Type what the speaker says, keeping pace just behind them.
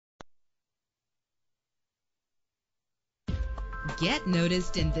Get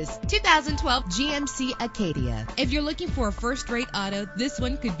noticed in this 2012 GMC Acadia. If you're looking for a first-rate auto, this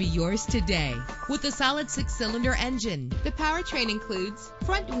one could be yours today. With a solid 6-cylinder engine, the powertrain includes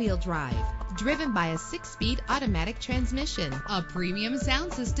front-wheel drive, driven by a 6-speed automatic transmission. A premium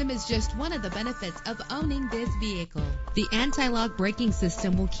sound system is just one of the benefits of owning this vehicle. The anti-lock braking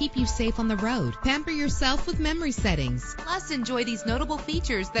system will keep you safe on the road. Pamper yourself with memory settings. Plus, enjoy these notable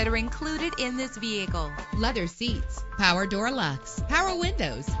features that are included in this vehicle: leather seats, power door locks, power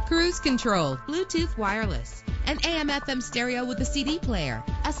windows, cruise control, Bluetooth wireless, an AM/FM stereo with a CD player,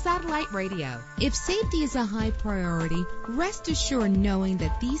 a satellite radio. If safety is a high priority, rest assured knowing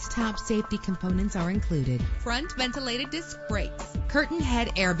that these top safety components are included: front ventilated disc brakes, curtain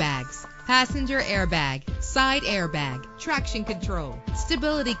head airbags, passenger airbag, side airbag, traction control,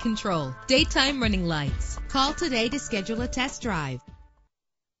 stability control, daytime running lights. Call today to schedule a test drive.